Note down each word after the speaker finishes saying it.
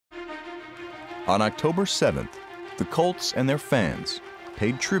On October 7th, the Colts and their fans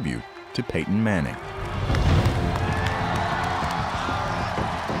paid tribute to Peyton Manning.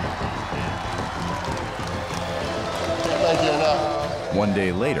 Thank you enough. One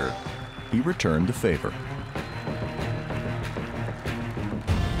day later, he returned the favor.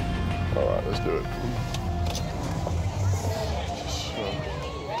 All right, let's do it.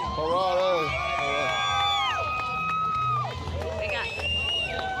 All right,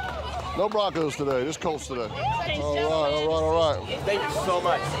 no Broncos today, just Colts today. All right. Thank you so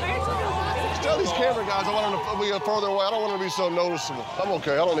much. Just tell these camera guys I want them to be further away. I don't want them to be so noticeable. I'm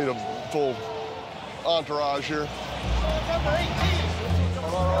okay. I don't need a full entourage here. Number 18.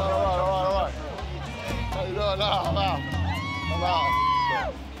 All right. How you doing now? I'm out.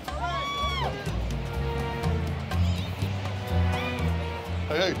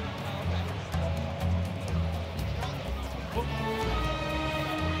 Hey.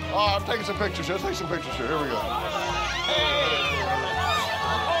 All right, I'm taking some pictures here. Let's take some pictures here. Here we go.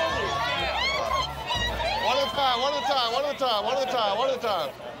 One at a time.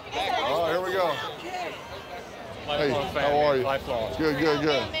 All right, here we go. Hey, how are you? Lifelong.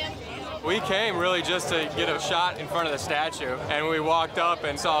 Good. We came really just to get a shot in front of the statue, and we walked up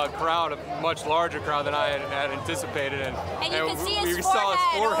and saw a crowd, a much larger crowd than I had anticipated. And you could see his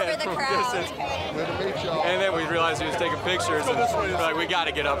forehead over the crowd. Good to meet y'all. And then we realized he was taking pictures, and we're like, we got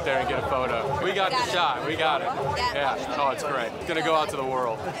to get up there and get a photo. We got the shot. We got it. Yeah. Oh, it's great. It's going to go out to the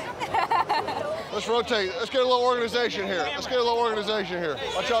world. Let's rotate. Let's get a little organization here.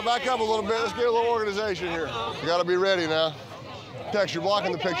 Watch y'all back up a little bit. Let's get a little organization here. You got to be ready now. Tex, you're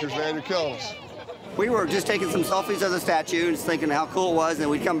blocking the pictures, man. You're killing us. We were just taking some selfies of the statue and just thinking how cool it was, and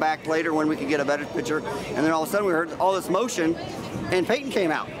we'd come back later when we could get a better picture. And then all of a sudden we heard all this motion, and Peyton came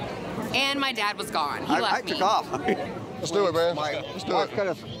out. And my dad was gone. He left I took off. Let's do it, man. Let's do it. Kind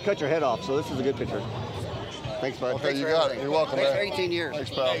of cut your head off, so this is a good picture. Thanks, bud. Okay, you got it. You're welcome, man. Thanks for 18 years.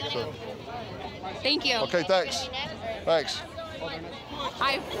 Thanks, pal. So, Thank you. okay, thanks.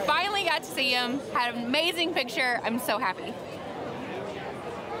 I finally got to see him. Had an amazing picture. I'm so happy.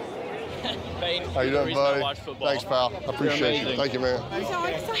 Peyton, How you doing, buddy? Thanks, pal. I You're appreciate you. amazing. Thank you, man. I'm so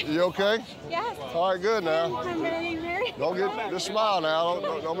excited. You okay? Yes. All right, good now. I'm very. Don't just smile now.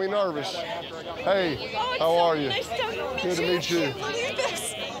 Don't be nervous. Hey, how are you? Nice to meet Good to meet you. Look at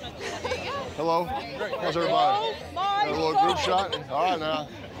this. Hello. How's everybody? Oh, my Got a little group shot? All right now.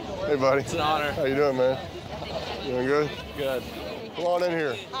 Hey, buddy. It's an honor. How you doing, man? Doing good? Good. Come on in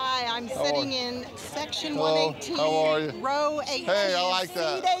here. Hi, I'm sitting in section Hello. 118, How are you? row 18. Hey, I like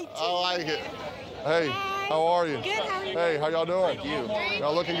that. Seat 18. I like it. Hey, how are you? Good, how are you? Hey, how y'all doing? Thank you.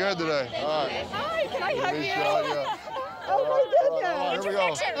 Y'all looking good today. All right. Hi, can I hug Meet you? y'all, yeah. Oh, my goodness. All right, here we go.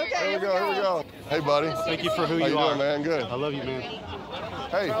 Okay, Here we go. Hey, buddy. Thank you for who How you you are. doing, man? Good. I love you, man.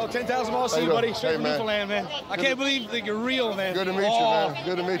 Hey. Oh, 10,000 miles How to you you, buddy. doing? Straight Hey, from man. Newfoundland, man. I can't believe that you're real, man. Good to meet you, man.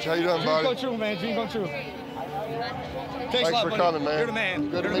 Good to meet you. How you doing, Dream buddy? come true, man. Dream come true. Thanks a Thanks lot, for buddy. coming, man. You're the man.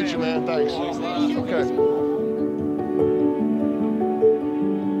 Good to You're the meet you, man. Thanks. Okay.